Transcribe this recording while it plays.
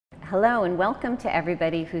Hello and welcome to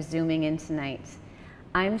everybody who's Zooming in tonight.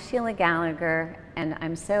 I'm Sheila Gallagher and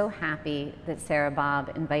I'm so happy that Sarah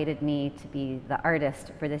Bob invited me to be the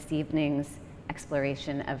artist for this evening's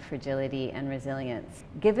exploration of fragility and resilience.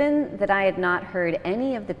 Given that I had not heard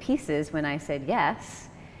any of the pieces when I said yes,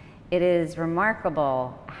 it is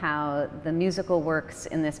remarkable how the musical works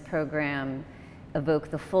in this program evoke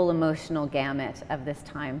the full emotional gamut of this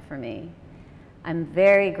time for me. I'm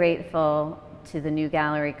very grateful to the New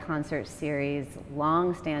Gallery Concert Series'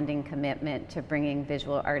 long-standing commitment to bringing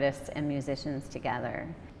visual artists and musicians together.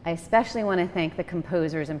 I especially want to thank the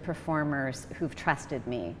composers and performers who've trusted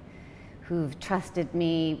me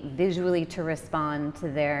visually to respond to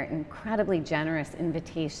their incredibly generous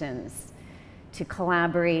invitations to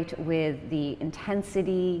collaborate with the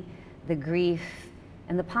intensity, the grief,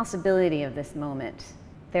 and the possibility of this moment.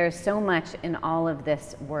 There's so much in all of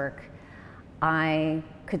this work. I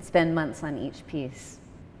could spend months on each piece.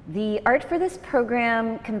 The art for this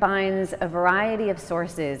program combines a variety of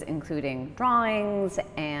sources, including drawings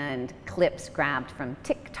and clips grabbed from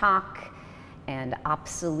TikTok and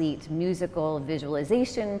obsolete musical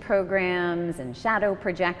visualization programs and shadow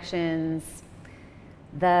projections.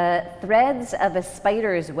 The threads of a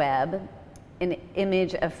spider's web, an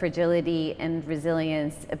image of fragility and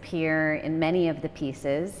resilience, appear in many of the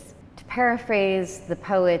pieces. To paraphrase the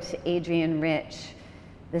poet Adrienne Rich,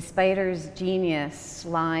 the spider's genius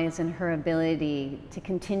lies in her ability to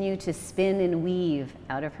continue to spin and weave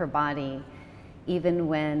out of her body, even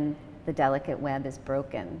when the delicate web is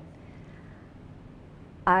broken.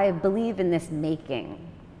 I believe in this making.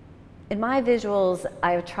 In my visuals,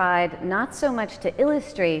 I've tried not so much to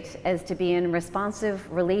illustrate as to be in responsive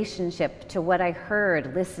relationship to what I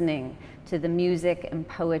heard listening to the music and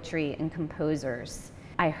poetry and composers.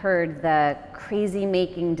 I heard the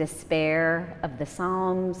crazy-making despair of the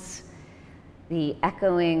Psalms, the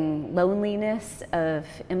echoing loneliness of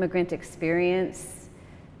immigrant experience,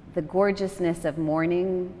 the gorgeousness of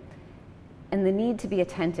mourning, and the need to be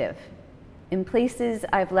attentive. In places,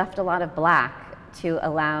 I've left a lot of black to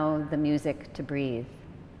allow the music to breathe.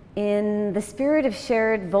 In the spirit of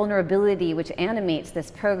shared vulnerability which animates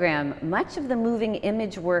this program, much of the moving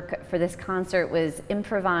image work for this concert was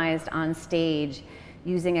improvised on stage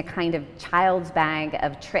using a kind of child's bag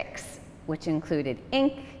of tricks, which included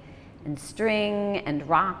ink and string and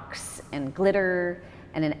rocks and glitter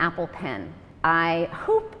and an Apple pen. I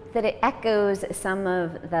hope that it echoes some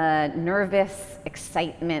of the nervous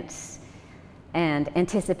excitement and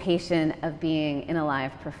anticipation of being in a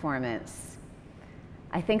live performance.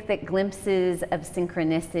 I think that glimpses of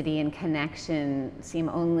synchronicity and connection seem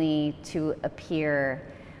only to appear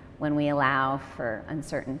when we allow for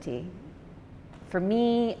uncertainty. For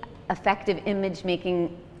me, effective image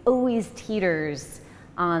making always teeters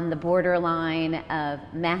on the borderline of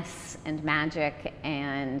mess and magic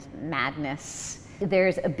and madness.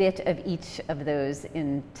 There's a bit of each of those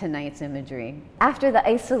in tonight's imagery. After the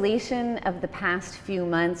isolation of the past few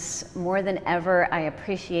months, more than ever, I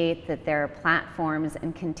appreciate that there are platforms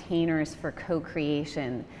and containers for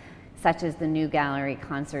co-creation, such as the New Gallery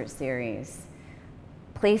Concert Series.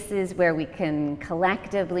 Places where we can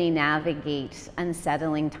collectively navigate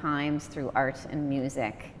unsettling times through art and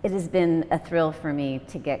music. It has been a thrill for me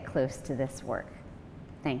to get close to this work.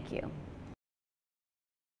 Thank you.